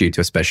will push you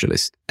to a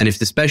specialist. And if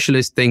the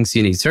specialist thinks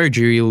you need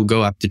surgery, you'll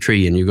go up the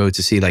tree and you go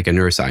to see like a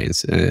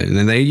neuroscience.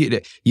 And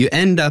then you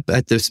end up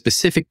at the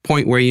specific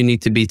point where you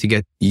need to be to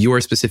get your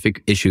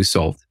specific issue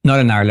solved. Not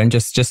in Ireland,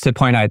 just to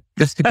point out.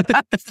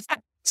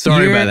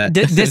 Sorry about that.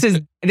 This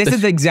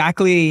is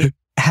exactly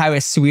how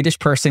a Swedish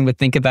person would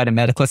think about a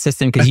medical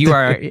system, because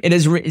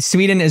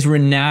Sweden is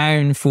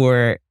renowned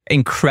for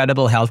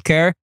incredible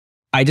healthcare.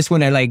 I just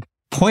want to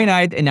point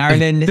out, in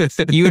Ireland,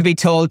 you would be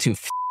told to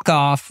f***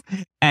 off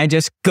and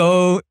just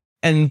go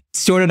and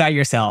sort it out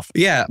yourself.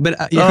 Yeah, but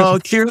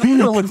Kieran, I'm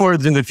gonna look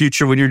forward in the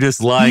future when you're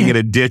just lying in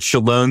a ditch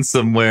alone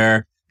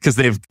somewhere because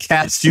they've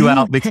cast you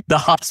out because the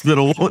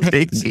hospital won't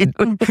take you.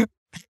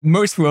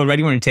 Most will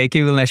already want to take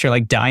you unless you're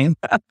dying.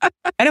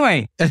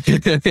 Anyway.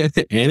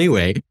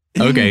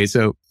 Okay,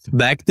 so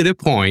back to the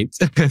point.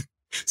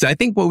 So I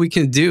think what we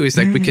can do is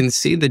we can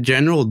see the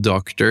general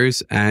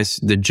doctors as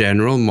the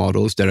general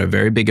models that are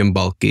very big and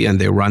bulky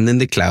and they run in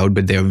the cloud,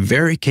 but they're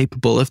very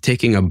capable of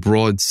taking a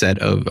broad set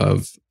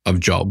of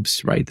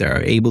jobs, right?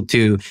 They're able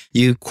to,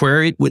 you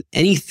query it with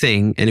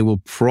anything and it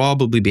will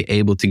probably be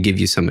able to give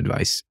you some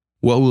advice.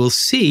 What we'll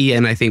see,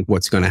 and I think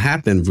what's going to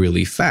happen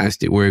really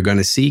fast, we're going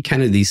to see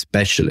kind of these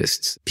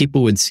specialists,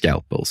 people with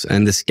scalpels,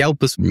 and the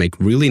scalpels make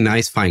really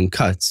nice fine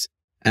cuts.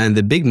 And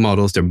the big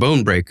models, they're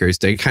bone breakers.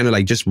 They're kind of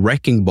just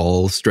wrecking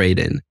ball straight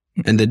in.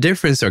 And the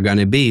difference are going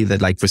to be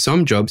that for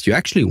some jobs, you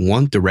actually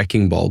want the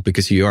wrecking ball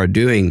because you are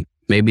doing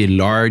maybe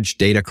large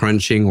data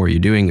crunching or you're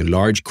doing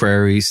large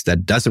queries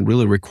that doesn't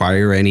really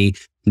require any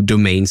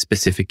domain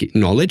specific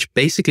knowledge.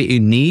 Basically,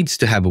 it needs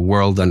to have a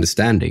world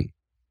understanding.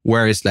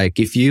 Whereas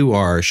if you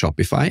are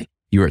Shopify,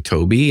 you're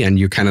Toby and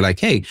you're kind of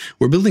hey,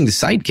 we're building the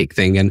Sidekick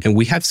thing and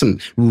we have some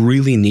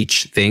really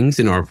niche things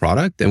in our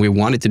product and we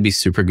want it to be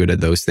super good at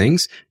those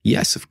things.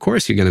 Yes, of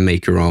course, you're going to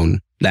make your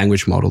own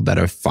language model that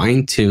are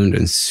fine-tuned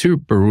and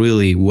super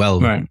really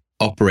well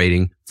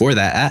operating for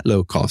that at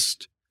low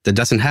cost that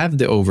doesn't have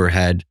the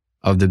overhead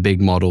of the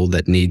big model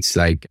that needs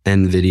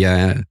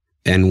NVIDIA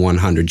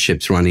N100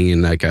 chips running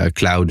in a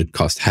cloud that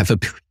costs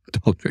 $500 million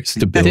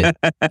to build.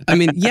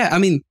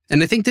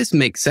 And I think this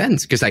makes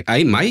sense because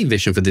my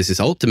vision for this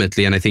is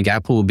ultimately, and I think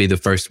Apple will be the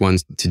first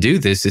ones to do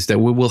this, is that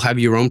we will have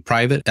your own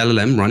private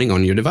LLM running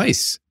on your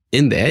device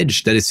in the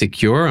edge that is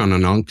secure on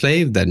an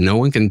enclave that no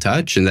one can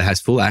touch and that has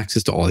full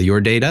access to all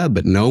your data,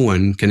 but no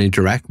one can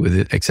interact with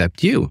it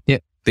except you. Yeah.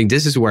 I think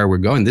this is where we're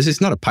going. This is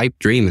not a pipe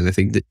dream. And I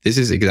think that this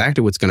is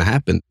exactly what's going to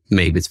happen.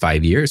 Maybe it's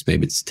 5 years,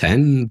 maybe it's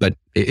 10, but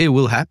it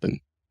will happen.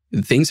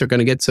 Things are going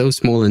to get so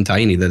small and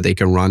tiny that they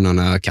can run on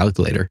a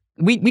calculator.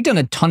 We've done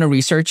a ton of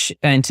research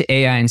into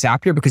AI and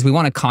Zapier because we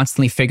want to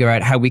constantly figure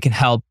out how we can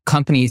help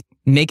companies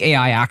make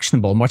AI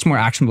actionable, much more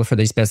actionable for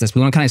this business.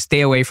 We want to kind of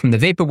stay away from the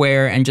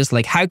vaporware and just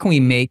like, how can we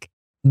make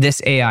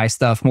this AI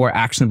stuff more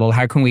actionable?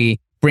 How can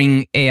we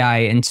bring AI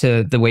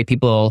into the way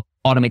people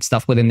automate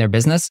stuff within their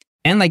business?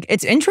 And like,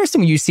 it's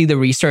interesting when you see the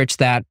research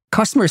that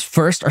customers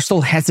first are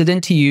still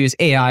hesitant to use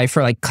AI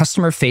for like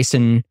customer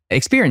facing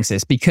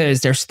experiences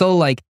because they're still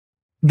like,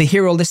 they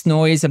hear all this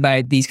noise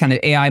about these kind of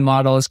AI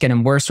models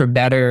getting worse or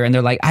better. And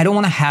they're like, I don't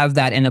want to have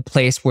that in a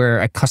place where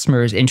a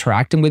customer is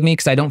interacting with me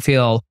because I don't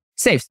feel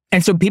safe.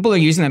 And so people are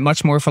using it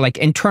much more for like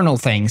internal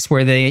things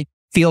where they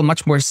feel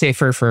much more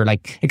safer for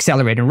like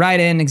accelerating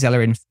writing,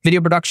 accelerating video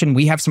production.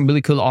 We have some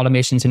really cool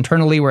automations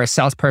internally where a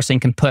salesperson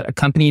can put a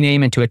company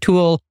name into a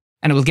tool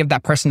and it will give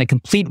that person a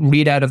complete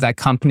readout of that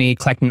company,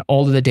 collecting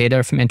all of the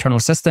data from internal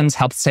systems,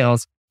 help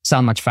sales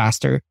sell much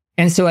faster.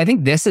 And so I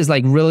think this is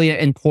like really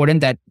important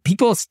that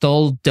people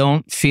still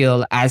don't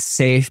feel as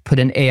safe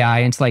putting AI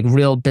into like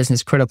real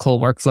business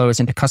critical workflows,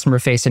 into customer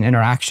facing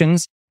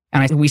interactions.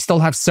 And I think we still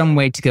have some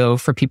way to go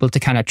for people to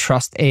kind of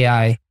trust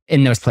AI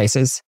in those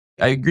places.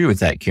 I agree with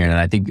that, Kieran. And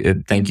I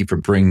think, thank you for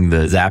bringing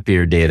the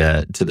Zapier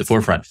data to the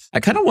forefront. I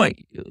kind of want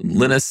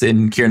Linus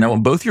and Kieran, I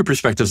want both your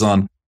perspectives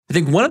on, I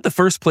think one of the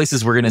first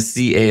places we're going to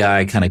see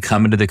AI kind of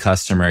come into the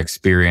customer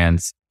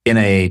experience in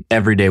a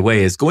everyday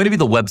way is going to be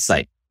the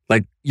website.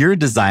 Like you're a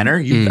designer,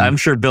 I'm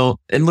sure built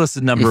endless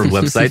number of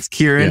websites.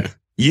 Kieran,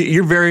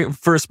 your very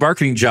first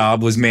marketing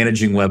job was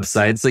managing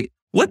websites. Like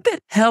what the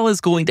hell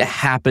is going to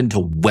happen to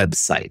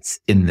websites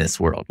in this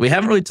world? We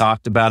haven't really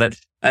talked about it.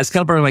 As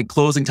kind of our like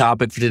closing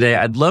topic for today,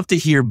 I'd love to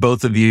hear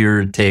both of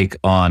your take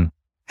on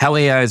how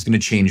AI is going to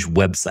change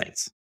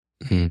websites.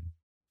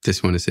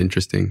 This one is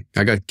interesting.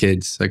 I got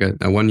kids. I got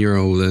a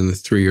 1-year-old and a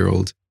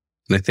 3-year-old.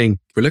 And I think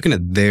we're looking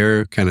at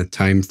their kind of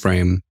time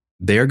frame.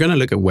 They're going to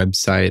look at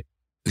website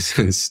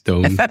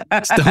stone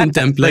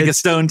template. Like a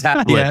stone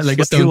tablet. Yeah, like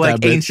a stone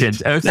tablet. Like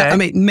ancient. Okay. No, I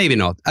mean, maybe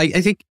not. I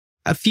think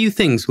a few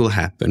things will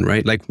happen,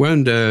 right? Like we're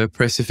on the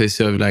precipice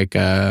of like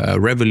a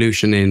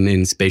revolution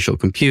in spatial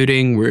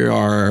computing. We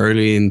are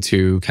early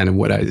into kind of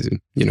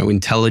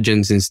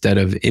intelligence instead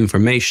of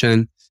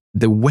information.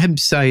 The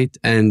website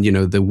and,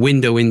 the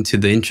window into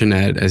the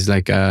internet as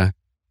like a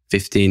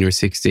 15 or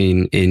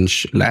 16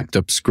 inch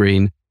laptop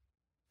screen,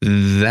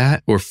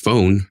 that or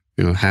phone,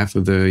 half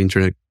of the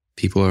internet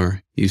people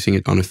are using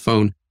it on a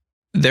phone.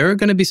 There are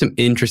going to be some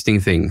interesting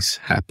things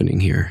happening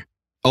here.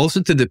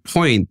 Also to the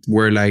point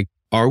where like,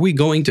 are we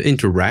going to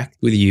interact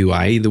with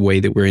UI the way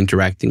that we're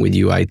interacting with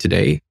UI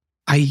today?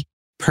 I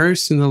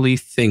personally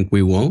think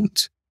we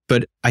won't,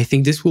 but I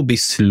think this will be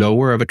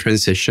slower of a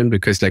transition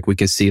because like we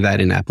can see that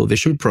in Apple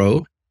Vision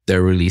Pro,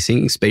 they're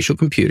releasing spatial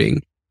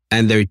computing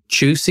and they're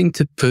choosing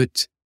to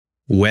put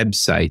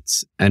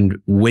websites and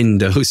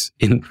windows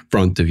in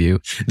front of you.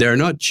 They're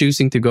not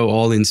choosing to go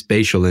all in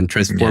spatial and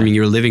transforming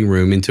your living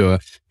room into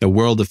a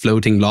world of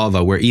floating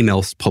lava where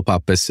emails pop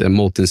up as a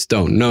molten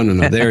stone. No.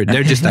 They're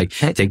just like,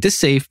 take the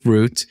safe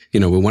route. We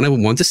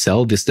want to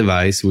sell this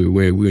device. We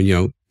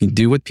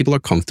do what people are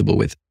comfortable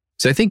with.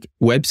 So I think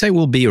website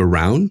will be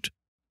around,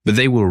 but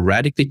they will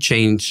radically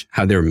change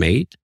how they're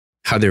made,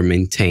 how they're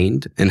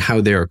maintained, and how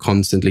they are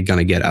constantly going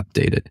to get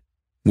updated.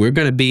 We're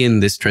going to be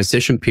in this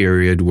transition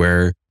period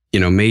where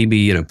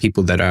maybe,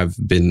 people that have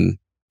been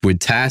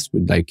tasked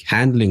with like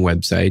handling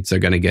websites are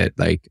going to get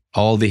like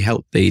all the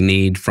help they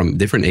need from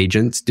different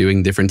agents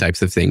doing different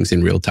types of things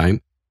in real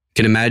time.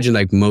 Can imagine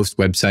like most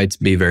websites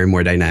be very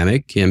more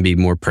dynamic and be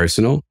more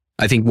personal.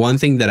 I think one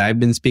thing that I've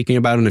been speaking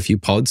about on a few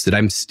pods that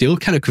I'm still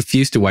kind of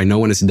confused to why no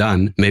one has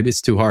done, maybe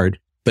it's too hard,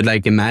 but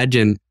like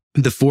imagine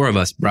the 4 of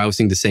us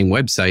browsing the same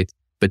website,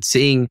 but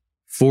seeing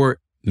 4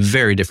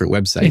 very different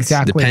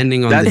websites,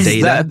 depending on the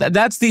data.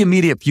 That's the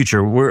immediate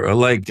future.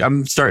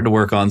 I'm starting to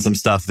work on some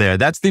stuff there.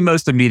 That's the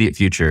most immediate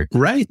future.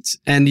 Right.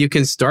 And you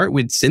can start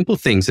with simple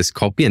things as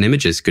copy and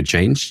images could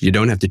change. You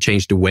don't have to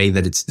change the way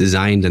that it's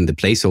designed and the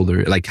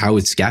placeholder, like how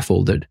it's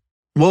scaffolded.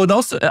 Well, and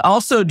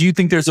also, do you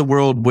think there's a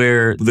world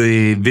where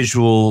the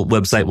visual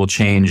website will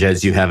change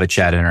as you have a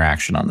chat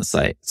interaction on the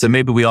site? So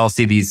maybe we all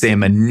see the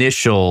same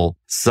initial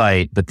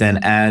site, but then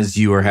as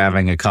you are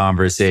having a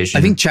conversation.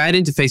 I think chat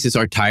interfaces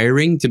are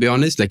tiring, to be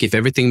honest. Like if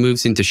everything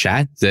moves into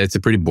chat, it's a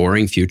pretty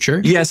boring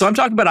future. Yeah. So I'm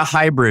talking about a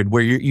hybrid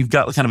where you've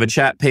got kind of a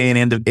chat pane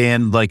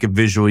and like a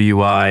visual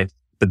UI.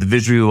 But the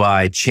visual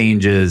UI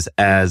changes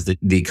as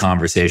the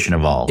conversation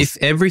evolves. If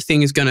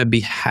everything is going to be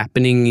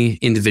happening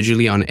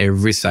individually on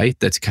every site,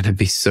 that's going to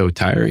be so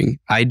tiring.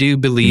 I do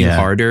believe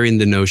harder in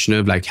the notion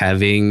of like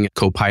having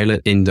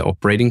Copilot in the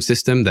operating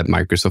system that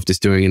Microsoft is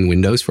doing in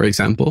Windows, for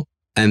example,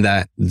 and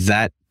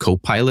that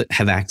Copilot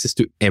have access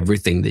to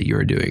everything that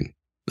you're doing.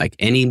 Like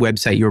any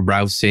website you're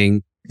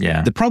browsing.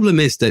 Yeah. The problem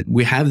is that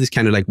we have this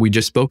kind of like, we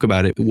just spoke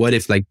about it. What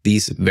if like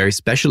these very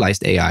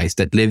specialized AIs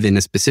that live in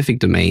a specific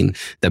domain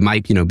that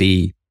might,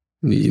 be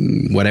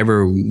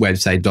whatever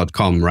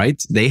website.com,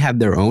 right? They have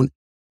their own.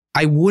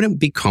 I wouldn't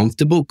be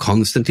comfortable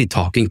constantly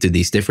talking to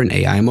these different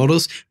AI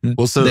models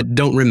that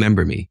don't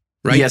remember me,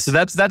 right? Yeah, so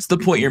that's the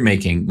point you're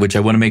making, which I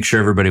want to make sure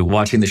everybody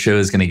watching the show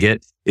is going to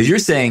get, is you're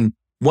saying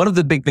one of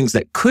the big things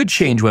that could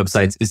change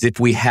websites is if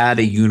we had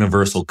a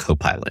universal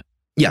copilot.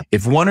 Yeah.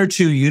 If one or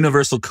two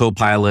universal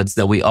copilots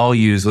that we all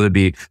use, whether it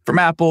be from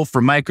Apple,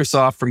 from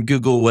Microsoft, from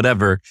Google,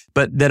 whatever,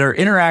 but that are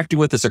interacting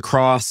with us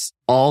across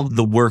all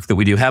the work that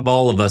we do, have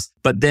all of us.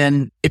 But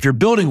then if you're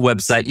building a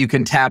website, you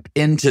can tap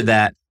into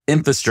that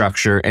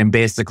infrastructure and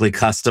basically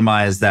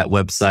customize that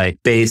website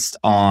based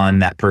on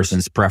that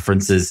person's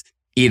preferences,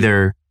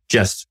 either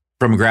just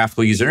from a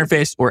graphical user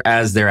interface or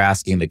as they're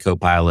asking the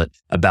copilot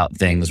about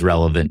things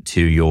relevant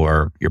to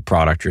your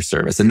product or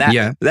service. And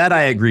that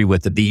I agree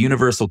with, that the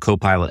universal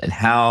copilot and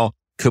how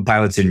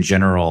copilots in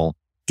general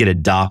get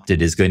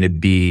adopted is going to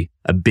be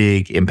a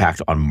big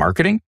impact on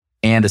marketing,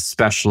 and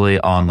especially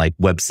on like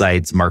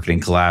websites,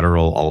 marketing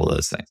collateral, all of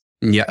those things.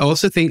 Yeah, I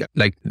also think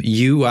like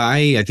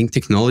UI, I think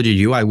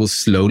technology UI will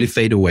slowly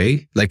fade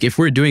away. Like if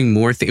we're doing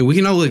more things,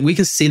 we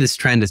can see this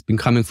trend that's been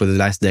coming for the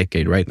last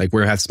decade, right? Like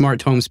we have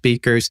smart home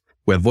speakers,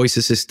 we have voice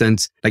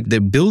assistants. Like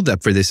the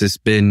build-up for this has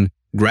been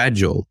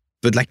gradual.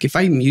 But like if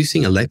I'm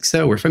using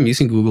Alexa or if I'm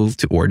using Google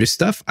to order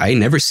stuff, I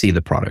never see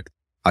the product.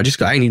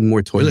 I need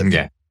more toilet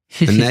paper.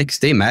 The next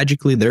day,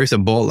 magically, there's a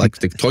ball, like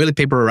the toilet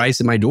paper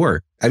arrives at my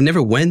door. I've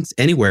never went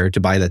anywhere to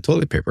buy that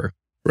toilet paper,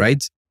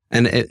 right?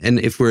 And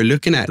if we're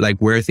looking at like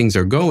where things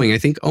are going, I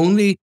think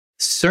only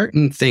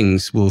certain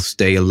things will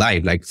stay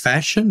alive. Like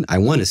fashion, I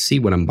want to see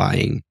what I'm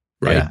buying,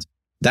 right? Yeah.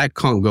 That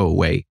can't go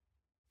away.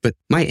 But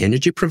my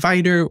energy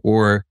provider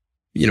or,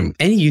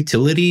 any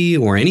utility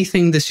or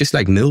anything that's just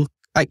like milk,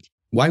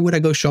 why would I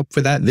go shop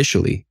for that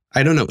visually?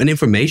 I don't know. And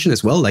information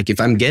as well. Like if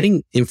I'm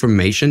getting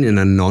information in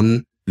a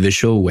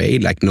non-visual way,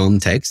 like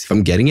non-text, if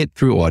I'm getting it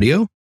through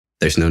audio,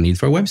 there's no need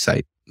for a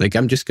website. Like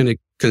I'm just going to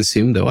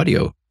consume the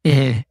audio.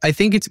 Mm-hmm. I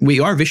think we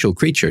are visual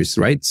creatures,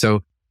 right?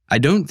 So I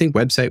don't think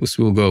websites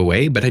will go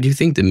away, but I do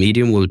think the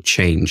medium will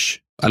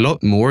change a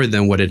lot more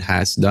than what it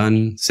has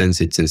done since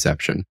its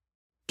inception.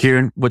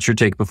 Kieran, what's your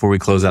take before we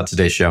close out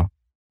today's show?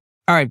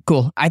 All right,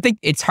 cool. I think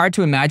it's hard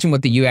to imagine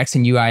what the UX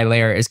and UI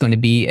layer is going to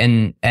be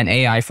in an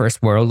AI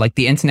first world. Like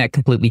the internet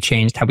completely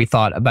changed how we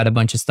thought about a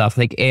bunch of stuff.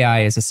 Like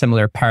AI is a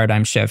similar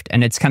paradigm shift.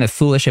 And it's kind of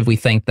foolish if we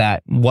think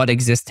that what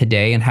exists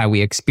today and how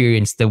we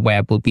experience the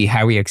web will be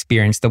how we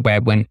experience the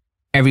web when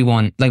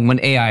when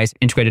AI is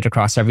integrated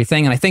across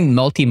everything. And I think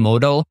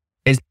multimodal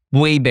is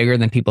way bigger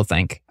than people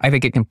think. I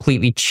think it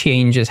completely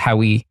changes how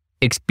we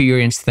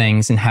experience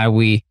things and how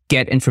we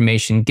get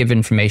information, give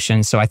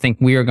information. So I think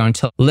we are going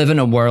to live in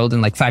a world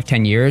in like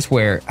 5-10 years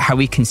where how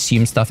we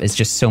consume stuff is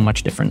just so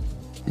much different.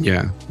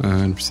 Yeah,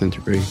 100%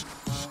 agree.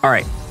 All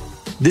right.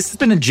 This has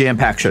been a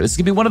jam-packed show. This is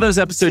going to be one of those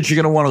episodes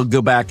you're going to want to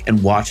go back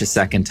and watch a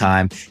second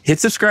time. Hit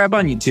subscribe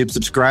on YouTube,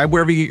 subscribe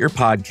wherever you get your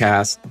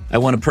podcasts. I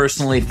want to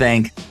personally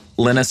thank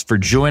Linus for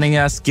joining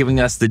us, giving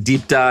us the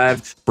deep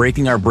dive,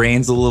 breaking our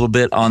brains a little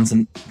bit on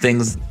some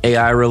things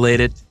AI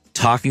related,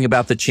 talking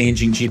about the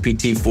changing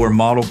GPT-4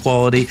 model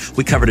quality.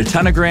 We covered a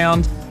ton of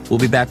ground. We'll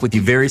be back with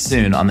you very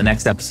soon on the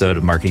next episode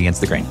of Marketing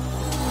Against the Grain.